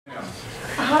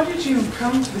how did you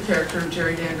come to the character of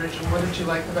Jerry Dandridge, and what did you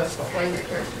like the best about playing the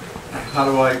character? How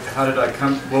did I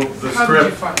come? Well, the how script.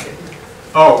 Did you find it?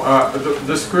 Oh,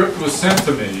 the script was sent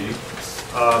to me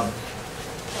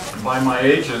by my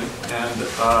agent, and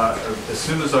as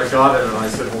soon as I got it, and I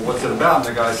said, "Well, what's it about?"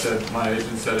 And the guy said, my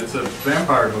agent said, "It's a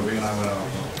vampire movie," and I went,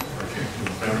 "Oh, okay, it's a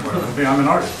vampire movie. I'm an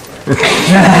artist."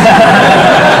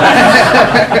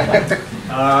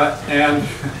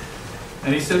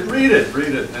 And he said, read it.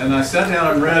 And I sat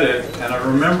down and read it, and I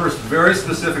remember very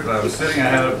specifically, I was sitting,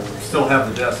 still have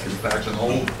the desk, in fact, an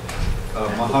old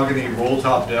mahogany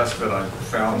roll-top desk that I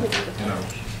found,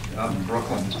 out in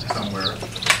Brooklyn somewhere.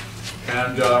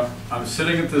 And I'm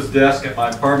sitting at this desk at my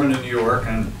apartment in New York,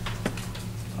 and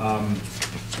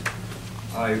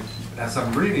as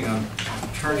I'm reading, I'm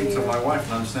turning to my wife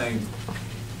and I'm saying,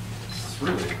 "This is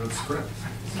really a good script.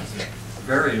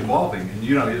 Very involving," and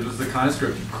it was the kind of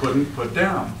script you couldn't put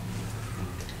down.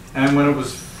 And when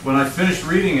I finished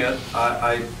reading it,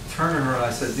 I turned to her and I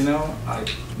said, I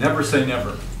never say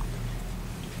never.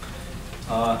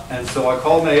 And so I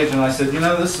called my agent and I said,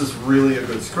 this is really a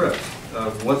good script.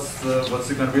 What's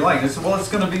it going to be like? And he said, well, it's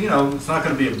going to be, it's not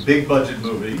going to be a big budget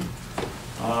movie,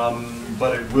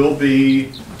 but it will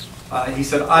be. He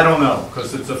said, I don't know,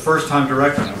 because it's a first-time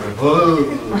director. And I went,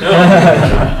 whoa.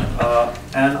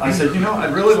 And I said,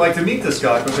 I'd really like to meet this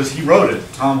guy, because he wrote it.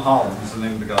 Tom Holland is the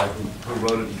name of the guy who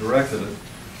wrote it and directed it,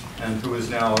 and who is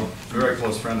now a very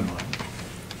close friend of mine.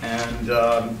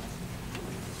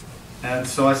 And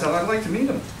so I said, I'd like to meet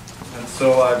him. And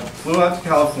so I flew out to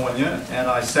California, and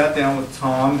I sat down with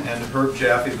Tom and Herb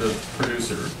Jaffe, the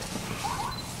producer.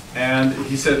 And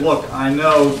he said, look, I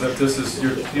know that this is,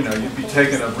 you'd be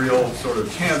taking a real sort of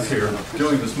chance here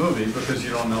doing this movie, because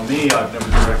you don't know me. I've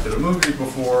never directed a movie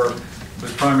before.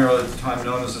 Was primarily at the time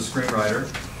known as a screenwriter.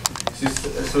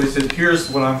 So he said, here's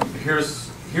how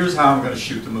I'm going to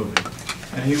shoot the movie.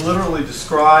 And he literally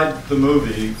described the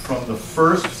movie from the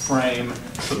first frame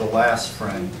to the last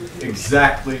frame,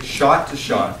 exactly shot to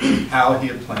shot, how he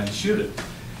had planned to shoot it.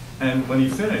 And when he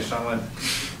finished, I went,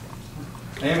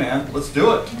 hey man, let's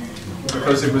do it.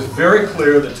 Because it was very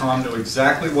clear that Tom knew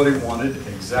exactly what he wanted,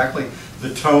 exactly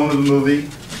the tone of the movie,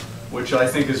 which I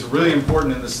think is really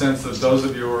important in the sense that those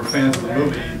of you who are fans of the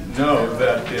movie know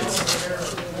that it's...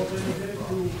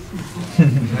 We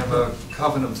have a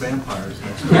coven of vampires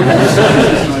next door.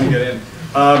 Just trying to get in.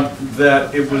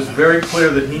 That it was very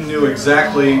clear that he knew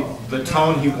exactly the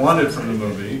tone he wanted from the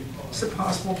movie. Is it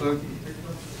possible to...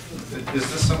 Is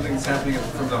this something that's happening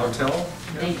from the hotel?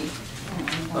 Maybe.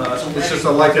 It's just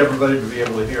I'd like everybody to be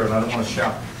able to hear, and I don't want to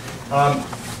shout.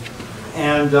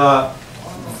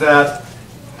 That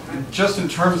just in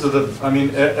terms of the,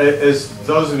 as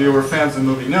those of you who are fans of the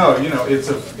movie know,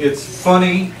 it's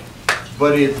funny,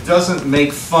 but it doesn't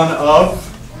make fun of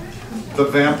the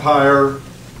vampire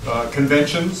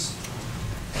conventions,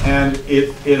 and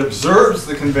it observes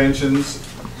the conventions,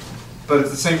 but at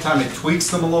the same time it tweaks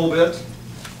them a little bit.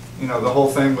 The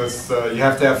whole thing with you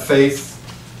have to have faith.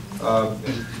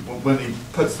 When he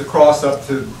puts the cross up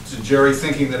to Jerry,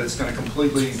 thinking that it's going to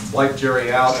completely wipe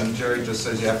Jerry out, and Jerry just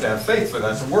says you have to have faith for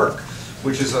that to work,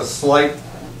 which is a slight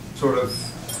sort of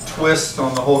twist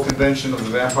on the whole convention of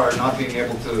the vampire not being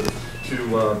able of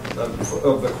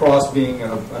the cross being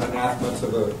an anathema to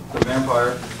the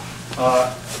vampire,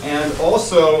 and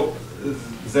also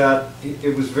that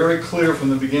it was very clear from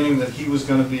the beginning that he was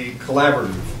going to be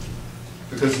collaborative,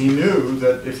 because he knew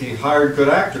that if he hired good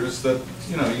actors, that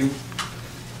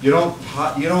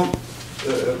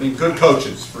good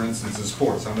coaches, for instance, in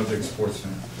sports. I'm a big sports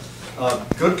fan.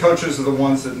 Good coaches are the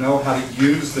ones that know how to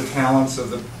use the talents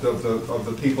of the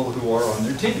people who are on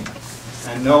their team,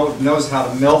 and knows how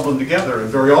to meld them together. And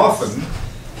very often,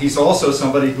 he's also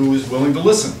somebody who is willing to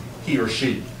listen. He or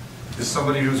she is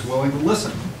somebody who's willing to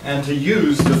listen and to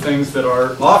use the things that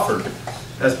are offered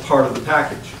as part of the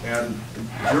package. And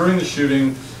during the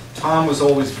shooting, Tom was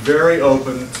always very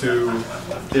open to,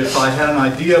 if I had an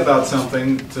idea about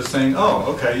something, to saying, oh,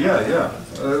 okay, yeah,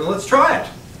 let's try it.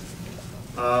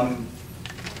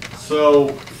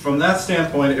 So from that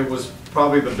standpoint, it was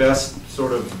probably the best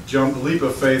sort of leap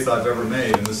of faith I've ever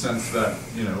made, in the sense that,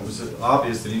 it was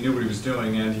obvious that he knew what he was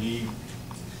doing, and he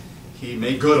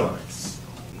made good on it.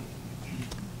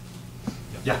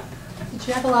 Yeah? Did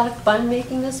you have a lot of fun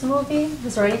making this movie?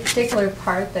 Was there any particular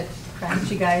part that cracked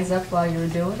you guys up while you were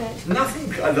doing it? Nothing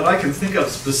that I can think of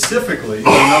specifically,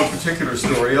 no particular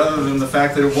story, other than the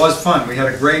fact that it was fun. We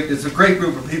had it's a great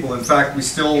group of people. In fact, we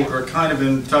still are kind of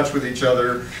in touch with each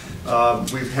other.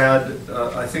 We've had,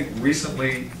 I think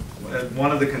recently, at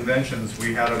one of the conventions,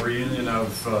 we had a reunion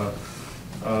of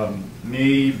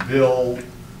me, Bill,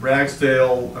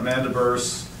 Ragsdale, Amanda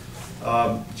Burse,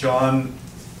 Jonathan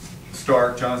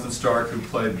Stark, who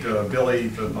played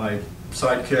Billy, my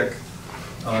sidekick.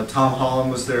 Tom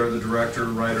Holland was there, the director,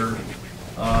 writer.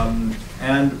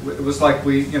 And it was like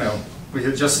we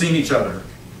had just seen each other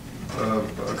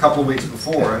a couple of weeks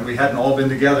before, and we hadn't all been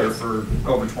together for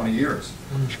over 20 years.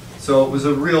 So it was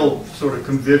a real sort of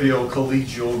convivial,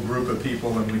 collegial group of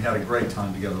people, and we had a great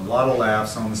time together. A lot of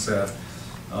laughs on the set.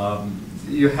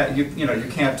 You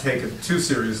can't take it too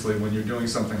seriously when you're doing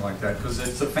something like that, because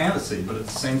it's a fantasy, but at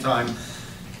the same time,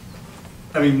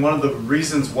 I mean, one of the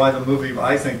reasons why the movie,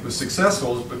 I think, was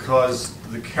successful is because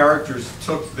the characters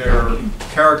took their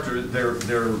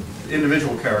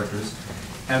individual characters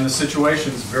and the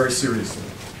situations very seriously.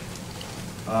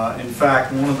 In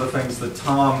fact, one of the things that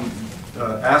Tom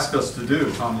asked us to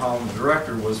do, Tom Holland, the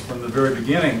director, was from the very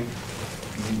beginning,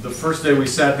 the first day we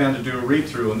sat down to do a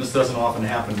read-through, and this doesn't often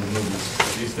happen in movies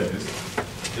these days,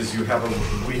 is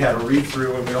we had a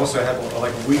read-through, and we also had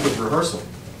like a week of rehearsal,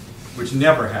 which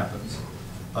never happens.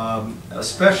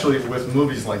 Especially with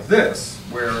movies like this,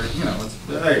 where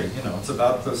it's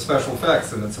about the special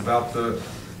effects, and it's about the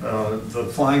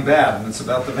flying bat, and it's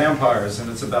about the vampires, and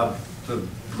it's about the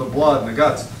blood and the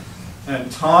guts.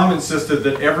 And Tom insisted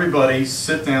that everybody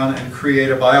sit down and create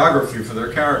a biography for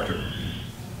their character,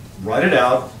 write it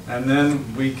out, and then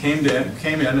we came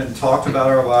in and talked about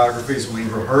our biographies. We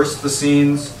rehearsed the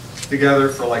scenes together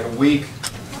for like a week.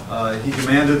 He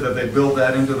demanded that they build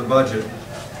that into the budget.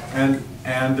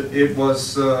 And it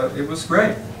was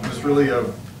great. It was really a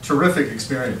terrific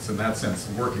experience in that sense,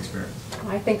 a work experience.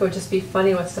 I think it would just be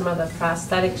funny with some of the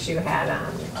prosthetics you had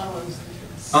on.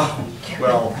 Oh,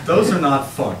 well, those are not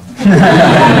fun.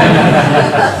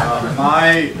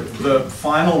 The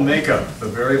final makeup, the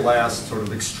very last sort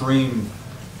of extreme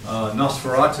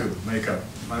Nosferatu makeup.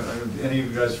 Any of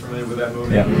you guys familiar with that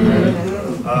movie? Yeah.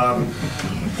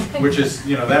 Which is,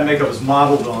 that makeup was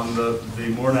modeled on the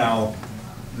Murnau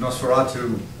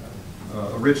Nosferatu,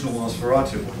 original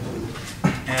Nosferatu.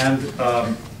 And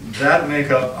that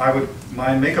makeup,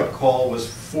 my makeup call was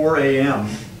 4 a.m.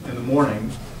 in the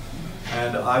morning,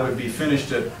 and I would be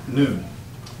finished at noon.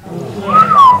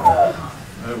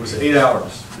 It was 8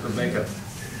 hours of makeup.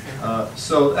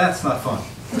 So that's not fun.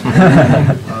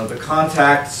 The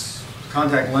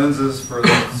contact lenses for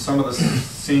some of the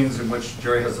scenes in which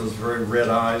Jerry has those very red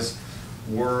eyes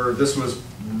this was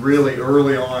really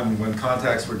early on when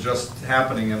contacts were just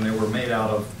happening, and they were made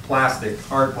out of plastic,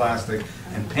 hard plastic,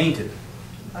 and painted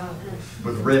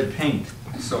with red paint.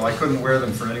 So I couldn't wear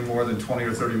them for any more than 20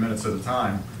 or 30 minutes at a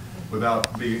time without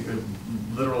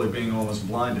literally being almost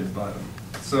blinded by them.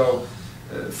 So,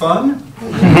 fun?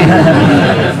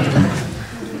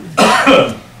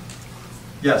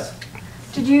 Yes?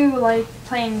 Did you like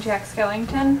playing Jack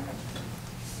Skellington?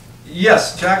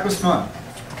 Yes, Jack was fun.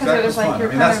 Jack was fun. I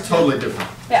mean, that's totally different.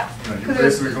 Yeah. You're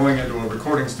basically going into a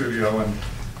recording studio and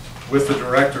with the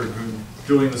director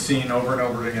doing the scene over and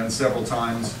over again several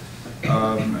times,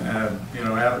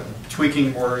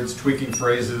 tweaking words, tweaking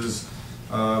phrases,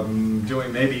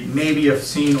 doing maybe a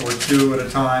scene or two at a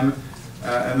time,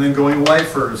 and then going away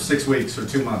for 6 weeks or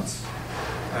 2 months,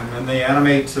 and then they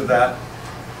animate to that.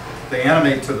 They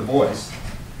animate to the voice,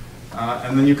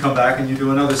 and then you come back and you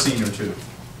do another scene or two.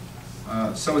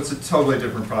 So it's a totally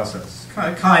different process.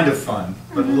 Kind of fun,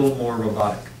 but a little more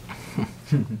robotic.